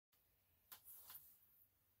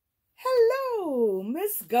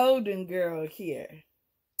Miss Golden Girl here.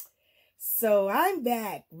 So I'm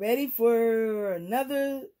back, ready for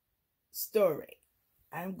another story.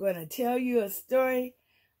 I'm going to tell you a story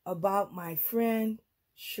about my friend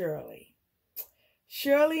Shirley.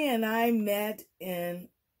 Shirley and I met in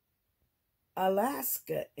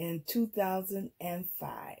Alaska in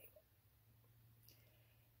 2005.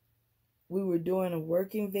 We were doing a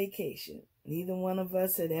working vacation. Neither one of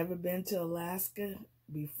us had ever been to Alaska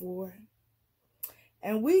before.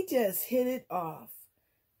 And we just hit it off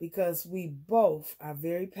because we both are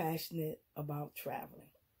very passionate about traveling.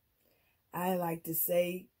 I like to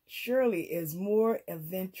say Shirley is more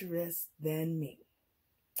adventurous than me.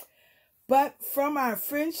 But from our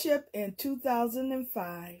friendship in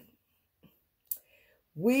 2005,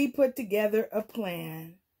 we put together a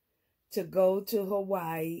plan to go to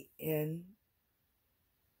Hawaii in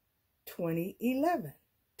 2011.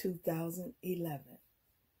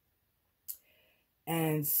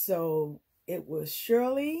 And so it was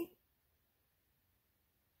Shirley,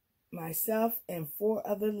 myself, and 4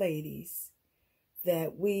 other ladies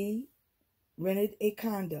that we rented a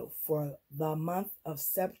condo for the month of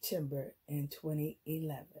September in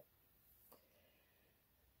 2011.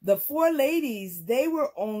 The 4 ladies, they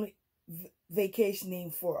were only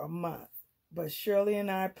vacationing for a month, but Shirley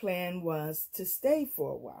and our plan was to stay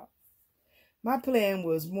for a while. My plan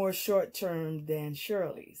was more short-term than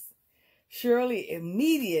Shirley's. Shirley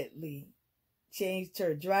immediately changed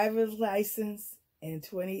her driver's license in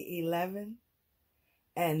 2011,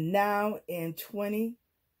 and now in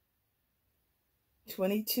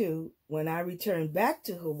 2022, when I returned back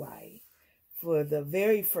to Hawaii for the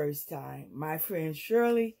very first time, my friend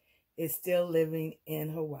Shirley is still living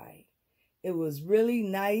in Hawaii. It was really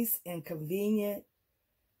nice and convenient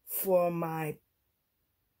for my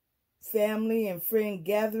family and friend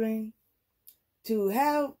gathering to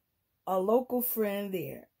have a local friend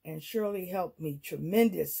there, and Shirley helped me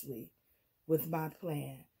tremendously with my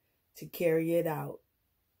plan to carry it out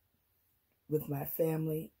with my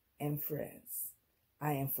family and friends.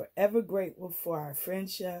 I am forever grateful for our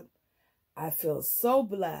friendship. I feel so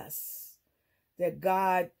blessed that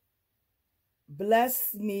God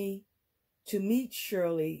blessed me to meet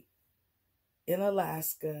Shirley in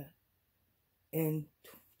Alaska in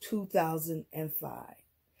 2005.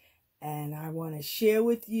 And I want to share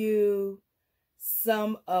with you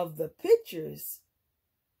some of the pictures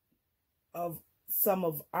of some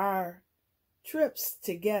of our trips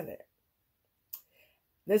together.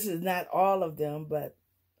 This is not all of them, but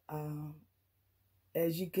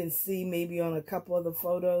as you can see, maybe on a couple of the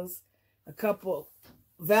photos,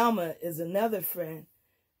 Velma is another friend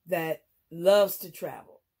that loves to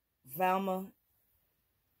travel. Velma,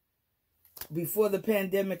 before the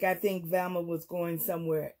pandemic, I think Velma was going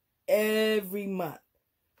somewhere every month.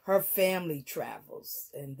 Her family travels,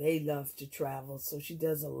 and they love to travel, so she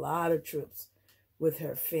does a lot of trips with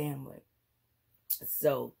her family.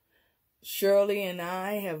 So Shirley and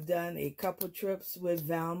I have done a couple trips with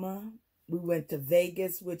Velma. We went to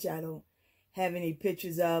Vegas, which I don't have any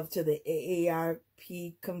pictures of, to the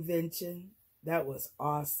AARP convention. That was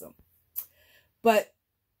awesome. But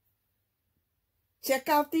check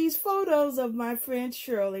out these photos of my friend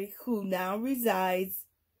Shirley, who now resides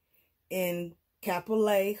in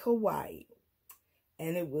Kapolei, Hawaii.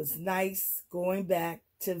 And it was nice going back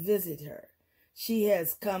to visit her. She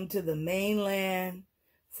has come to the mainland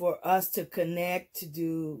for us to connect, to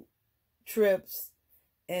do trips.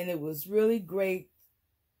 And it was really great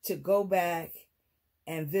to go back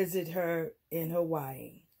and visit her in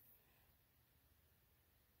Hawaii.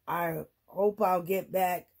 I hope I'll get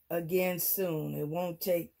back again soon. It won't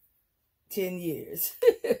take 10 years.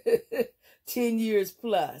 10 years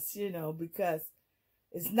plus, you know, because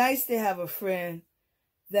it's nice to have a friend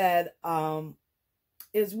that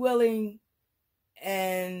is willing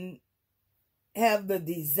and have the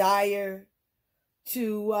desire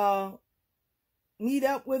to meet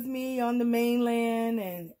up with me on the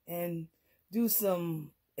mainland and do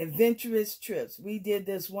some adventurous trips. We did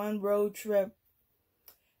this one road trip,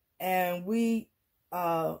 and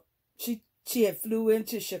she had flew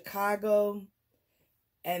into Chicago,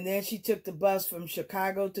 and then she took the bus from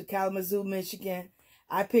Chicago to Kalamazoo, Michigan.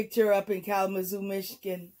 I picked her up in Kalamazoo,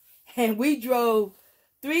 Michigan, and we drove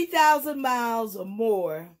 3,000 miles or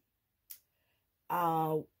more.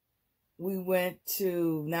 We went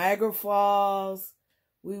to Niagara Falls.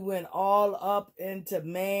 We went all up into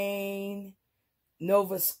Maine,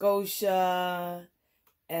 Nova Scotia,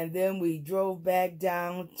 and then we drove back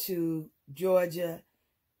down to Georgia,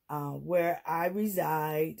 where I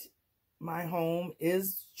reside. My home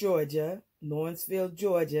is Georgia, Lawrenceville,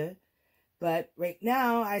 Georgia. But right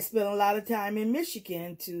now, I spend a lot of time in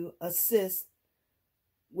Michigan to assist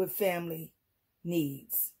with family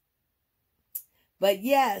needs. But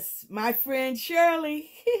yes, my friend Shirley,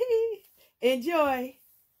 enjoy.